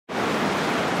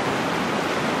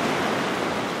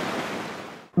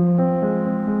Hey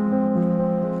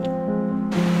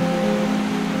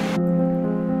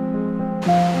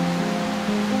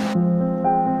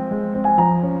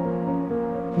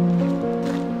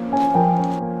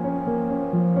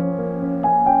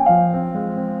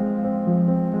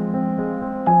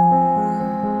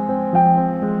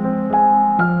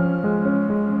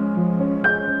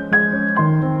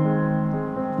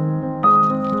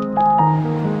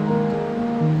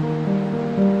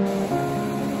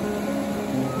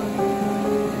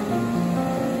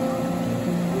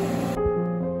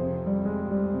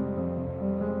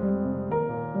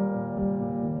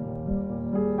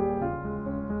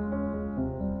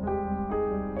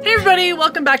everybody,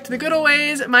 welcome back to the good old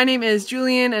ways. My name is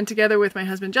Julian, and together with my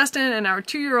husband Justin and our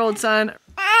 2-year-old son,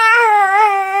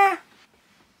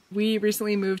 we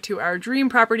recently moved to our dream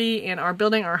property and are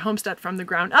building our homestead from the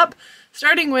ground up,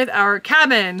 starting with our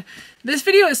cabin. This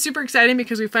video is super exciting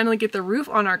because we finally get the roof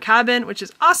on our cabin, which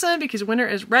is awesome because winter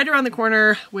is right around the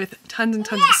corner with tons and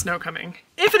tons of snow coming.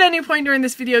 If at any point during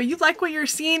this video you like what you're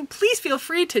seeing, please feel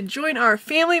free to join our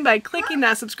family by clicking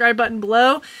that subscribe button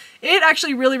below. It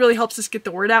actually really helps us get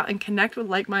the word out and connect with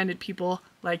like-minded people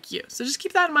like you. So just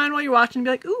keep that in mind while you're watching and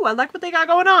be like, ooh, I like what they got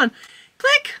going on.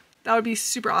 Click! That would be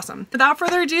super awesome. Without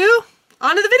further ado,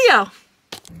 on to the video!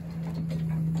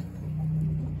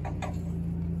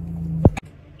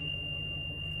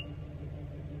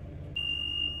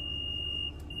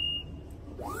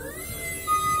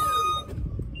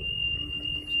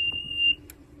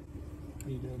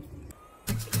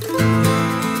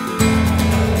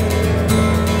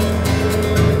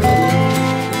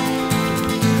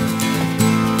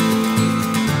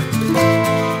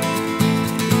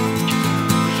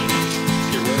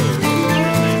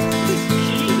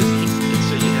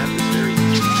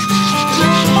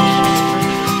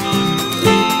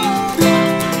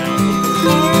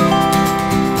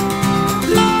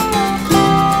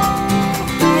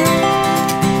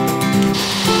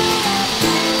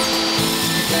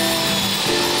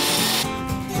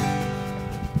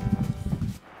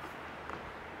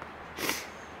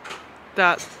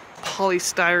 That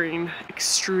polystyrene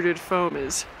extruded foam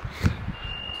is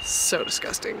so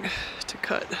disgusting to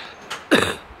cut.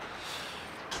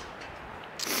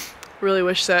 Really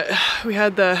wish that we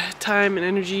had the time and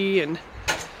energy and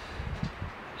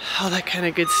all that kind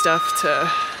of good stuff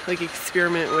to like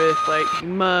experiment with like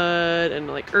mud and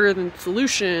like earth and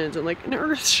solutions and like an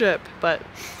earth ship, but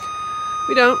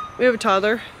we don't. We have a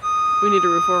toddler. We need a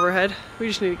roof over our head. We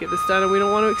just need to get this done, and we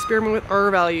don't want to experiment with our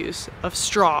values of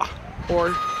straw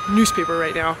or newspaper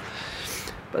right now.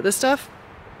 But this stuff,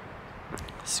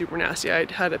 super nasty.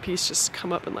 I had a piece just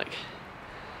come up and like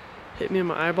hit me in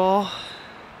my eyeball.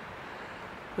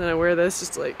 Then I wear this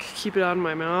just to like keep it out of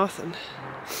my mouth, and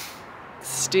it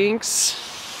stinks.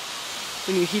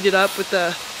 When you heat it up with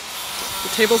the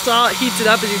table saw, it heats it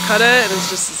up as you cut it, and it's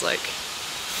just like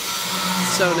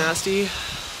so nasty.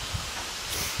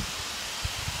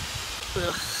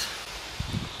 Ugh.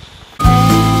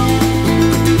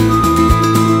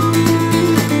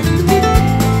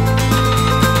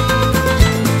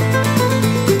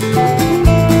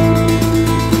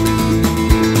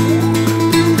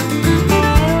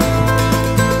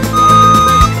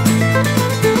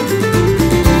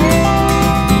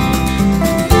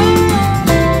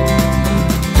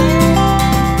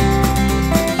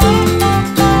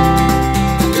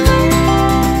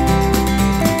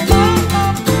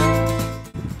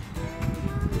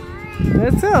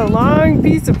 That's a long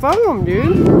piece of foam,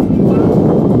 dude.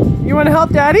 You want to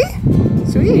help Daddy?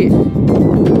 Sweet. I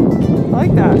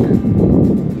like that.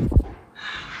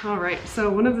 Alright, so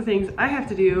one of the things I have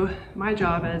to do, my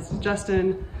job as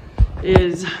Justin,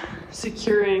 is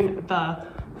securing the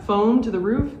foam to the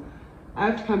roof. I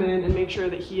have to come in and make sure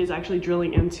that he is actually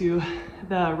drilling into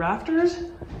the rafters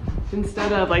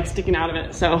instead of like sticking out of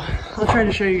it. So I'll try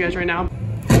to show you guys right now.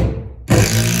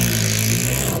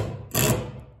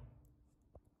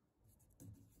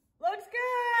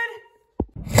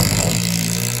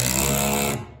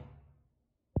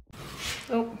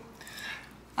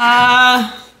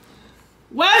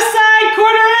 West side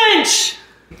quarter-inch!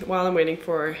 While I'm waiting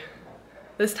for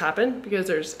this to happen, because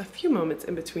there's a few moments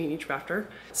in between each rafter.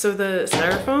 So the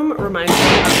styrofoam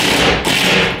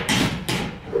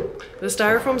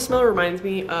smell reminds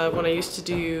me of when I used to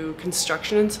do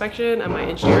construction inspection at my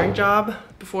engineering job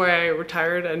before I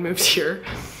retired and moved here.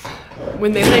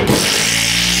 When they like...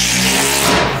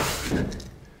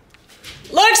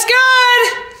 Looks good!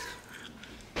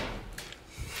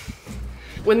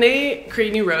 When they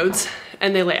create new roads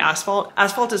and they lay asphalt,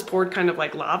 asphalt is poured kind of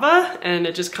like lava, and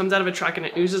it just comes out of a truck and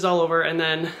it oozes all over, and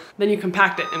then you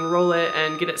compact it and roll it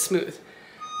and get it smooth.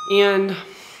 And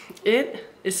It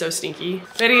is so stinky. We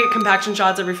had to get compaction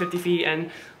shots every 50 feet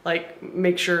and like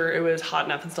make sure it was hot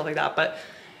enough and stuff like that. But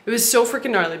it was so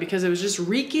freaking gnarly because it was just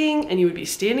reeking and you would be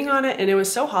standing on it and it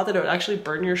was so hot that it would actually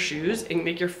burn your shoes and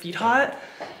make your feet hot.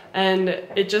 And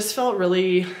it just felt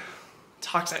really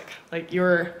toxic. Like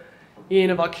you're in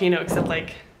a volcano, except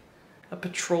like a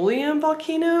petroleum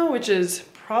volcano, which is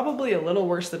probably a little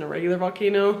worse than a regular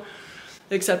volcano.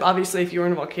 Except obviously if you were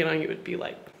in a volcano, you would be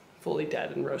like fully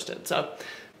dead and roasted. So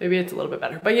maybe it's a little bit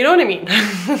better, but you know what I mean.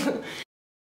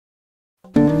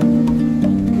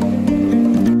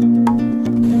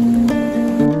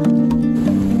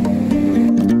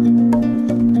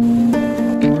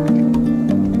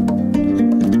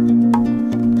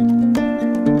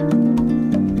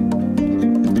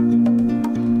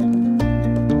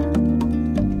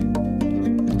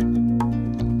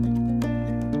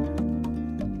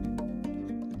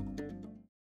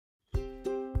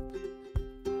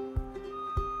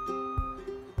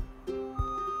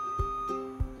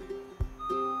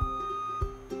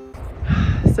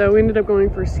 So we ended up going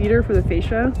for cedar for the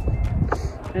fascia,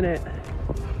 and it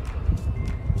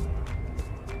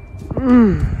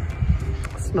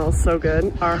smells so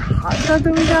good. Our hot tub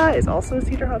that we got is also a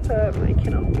cedar hot tub, and I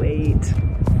cannot wait.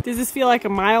 Does this feel like a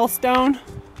milestone?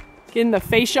 Getting the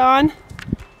fascia on?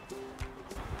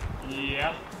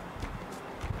 Yeah.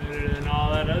 Better than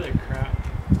all that other crap.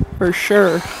 For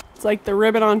sure. It's like the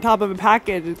ribbon on top of a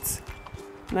package. It's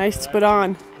nice to put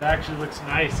on. It actually looks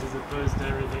nice as opposed to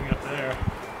everything up there.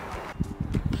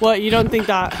 What, you don't think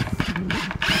that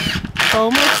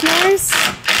foam looks nice?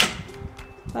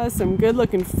 That's some good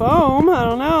looking foam. I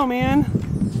don't know, man.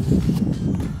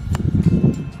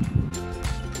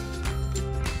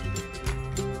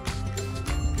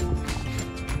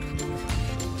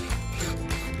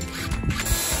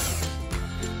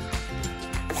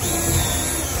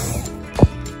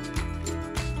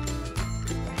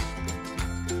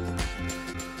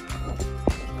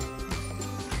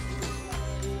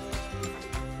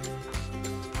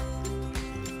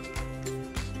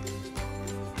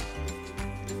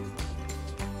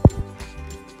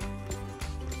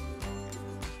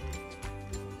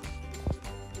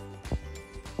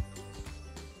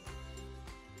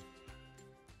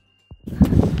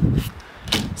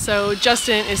 So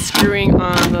Justin is screwing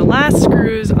on the last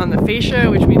screws on the fascia,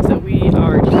 which means that we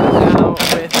are done now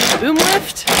with the boom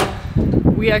lift.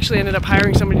 We actually ended up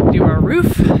hiring somebody to do our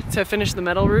roof to finish the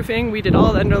metal roofing. We did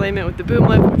all the underlayment with the boom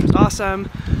lift, which was awesome.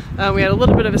 We had a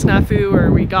little bit of a snafu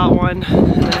where we got one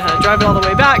and then had to drive it all the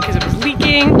way back because it was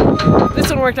leaking. This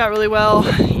one worked out really well,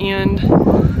 and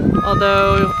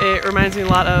although it reminds me a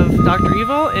lot of Dr.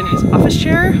 Evil in his office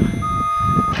chair,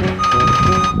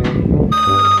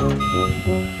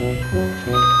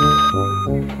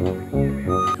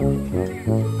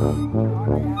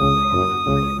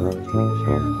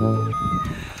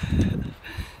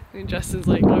 and Justin's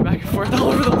like going back and forth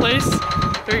all over the place.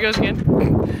 There he goes again.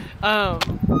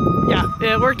 Yeah,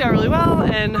 it worked out really well,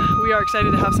 and we are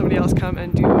excited to have somebody else come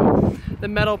and do the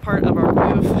metal part of our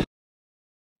roof.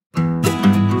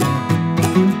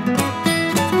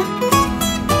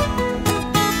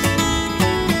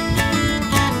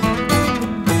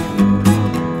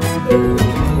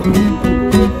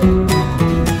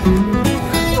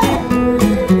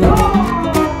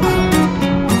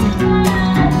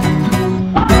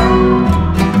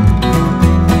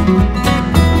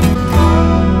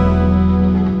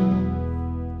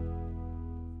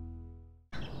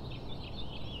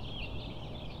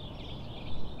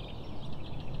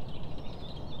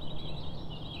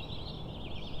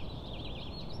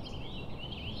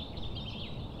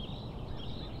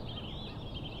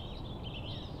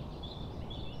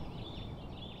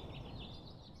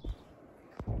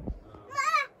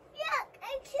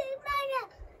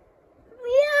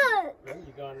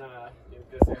 You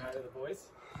go say hi to the boys?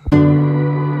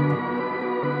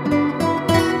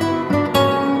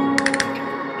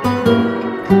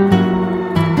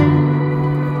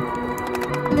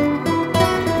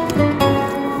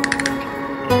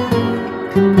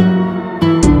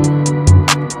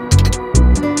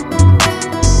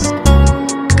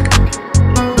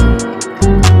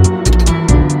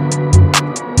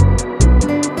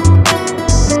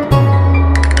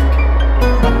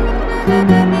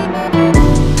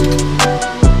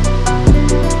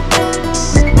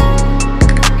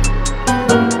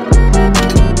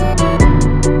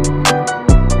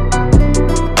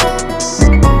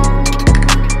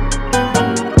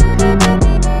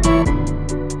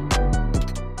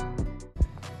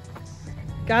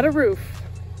 Got a roof.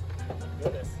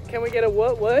 Goodness. Can we get a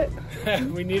what?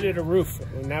 We needed a roof,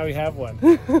 and now we have one.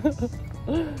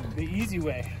 The easy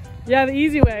way. Yeah, the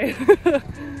easy way.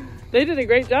 They did a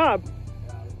great job.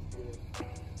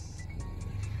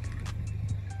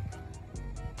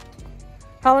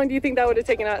 How long do you think that would have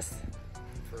taken us?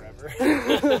 Forever.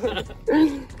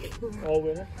 All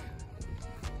winter.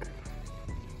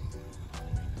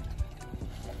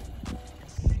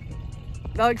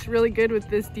 That looks really good with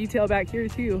this detail back here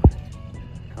too.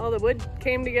 All the wood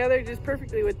came together just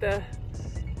perfectly with the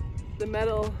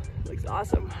metal. Looks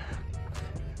awesome.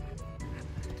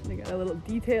 They got a little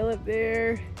detail up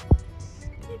there.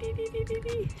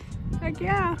 Heck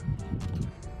yeah.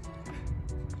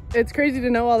 It's crazy to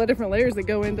know all the different layers that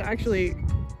go into actually,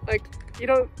 like, you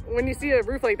know, when you see a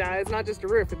roof like that, it's not just a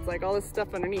roof, it's like all this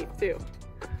stuff underneath too.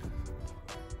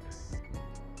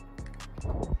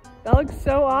 That looks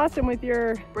so awesome with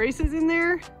your braces in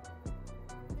there.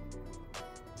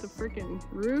 The freaking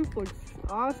roof looks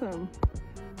awesome.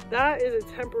 That is a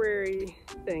temporary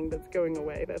thing that's going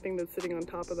away. That thing that's sitting on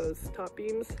top of those top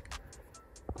beams.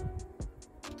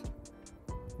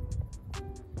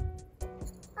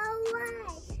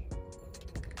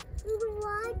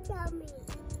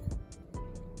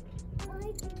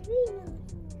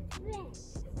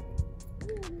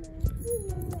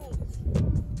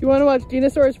 You want to watch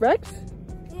Dinosaurus Rex?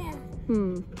 Ja.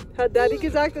 Hat Daddy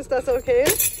gesagt, ist das okay?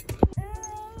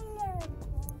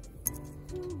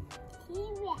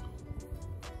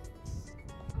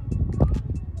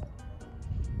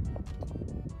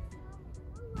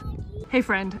 Hey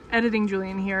friend, editing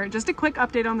Julian here. Just a quick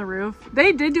update on the roof.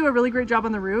 They did do a really great job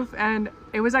on the roof, and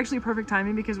it was actually perfect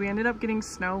timing because we ended up getting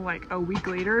snow like a week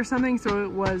later or something, so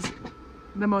it was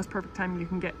the most perfect timing you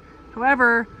can get.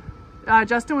 However,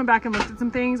 Justin went back and looked at some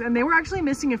things, and they were actually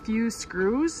missing a few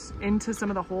screws into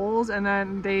some of the holes, and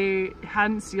then they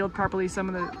hadn't sealed properly some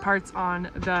of the parts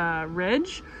on the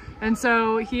ridge. And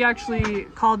so he actually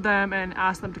called them and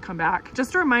asked them to come back.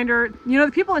 Just a reminder, you know,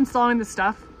 the people installing the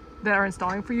stuff that are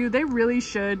installing for you, they really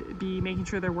should be making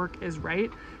sure their work is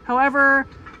right. However,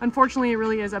 unfortunately, it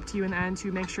really is up to you in the end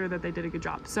to make sure that they did a good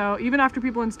job. So even after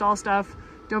people install stuff,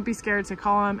 don't be scared to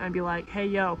call them and be like, hey,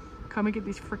 yo, come and get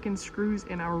these freaking screws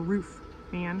in our roof,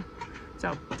 man.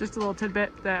 So just a little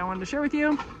tidbit that I wanted to share with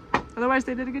you. Otherwise,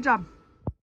 they did a good job.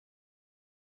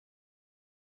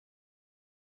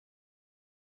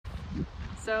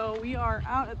 So we are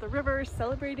out at the river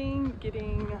celebrating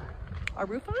getting our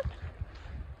roof on.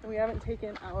 And we haven't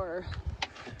taken our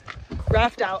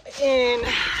raft out in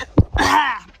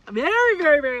a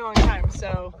very long time.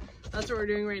 So that's what we're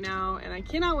doing right now. And I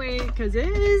cannot wait because it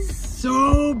is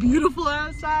so beautiful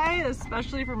outside,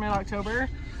 especially for mid-October.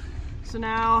 So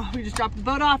now we just dropped the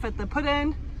boat off at the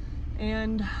put-in,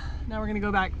 and now we're gonna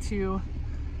go back to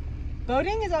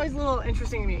boating. Is always a little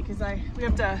interesting to me because we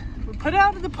put it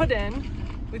out at the put-in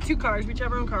with 2 cars, we each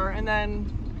have our own car, and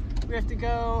then we have to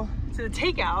go to the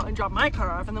takeout and drop my car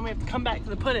off, and then we have to come back to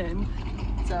the put-in.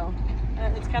 So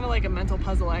it's kind of like a mental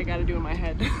puzzle I got to do in my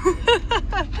head.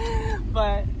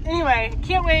 But anyway,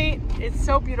 can't wait. It's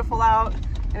so beautiful out,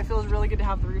 and it feels really good to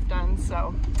have the roof done.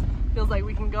 So it feels like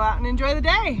we can go out and enjoy the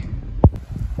day.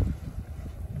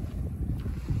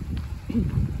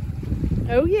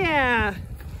 Oh yeah.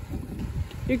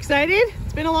 You excited?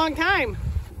 It's been a long time.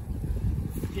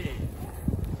 Yeah.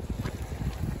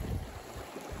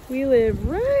 We live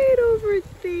right over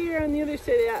there on the other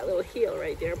side of that little hill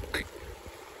right there.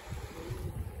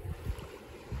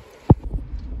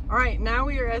 All right, now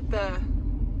we are at the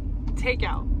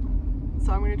takeout.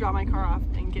 So I'm gonna drop my car off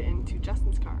and get into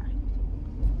Justin's car.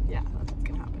 Yeah, that's what's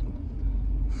gonna happen.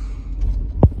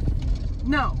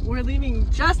 No, we're leaving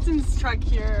Justin's truck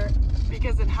here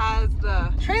because it has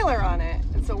the trailer on it.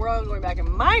 And so we're all going back in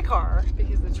my car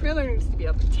because the trailer needs to be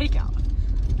up and takeout.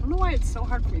 I don't know why it's so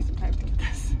hard for me sometimes to get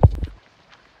this.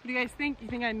 What do you guys think? You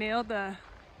think I nailed the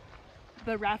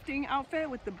rafting outfit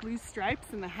with the blue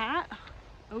stripes and the hat?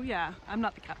 Oh yeah, I'm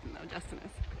not the captain though, Justin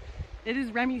is. It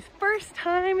is Remy's first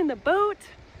time in the boat.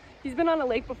 He's been on a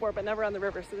lake before, but never on the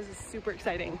river, so this is super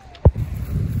exciting.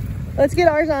 Let's get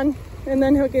ours on, and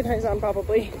then he'll get his on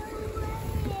probably.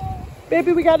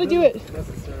 Baby, we gotta do it.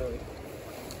 Necessarily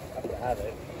have to have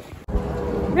it.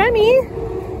 Remy,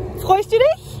 freust du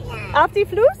dich auf die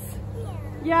Fluss?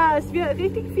 Ja, es wird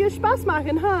richtig viel Spaß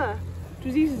machen, ha?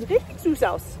 Du siehst richtig süß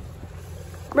aus.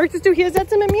 Möchtest du hier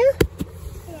sitzen mit mir?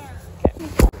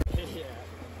 Yeah.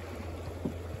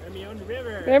 Remy on the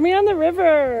river. Remy on the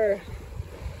river.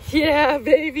 Yeah,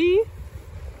 baby.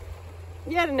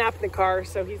 He had a nap in the car,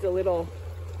 so he's a little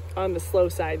on the slow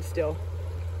side still.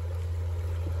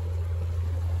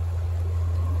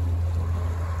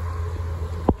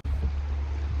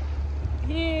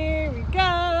 Here we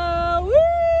go.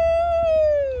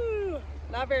 Woo!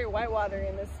 Not very white water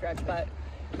in this stretch, but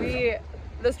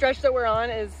The stretch that we're on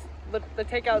is, the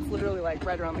takeout's literally like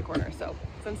right around the corner. So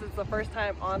since it's the first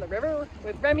time on the river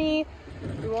with Remy,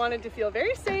 we wanted to feel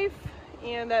very safe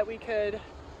and that we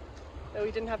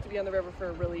didn't have to be on the river for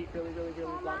a really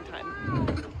long time.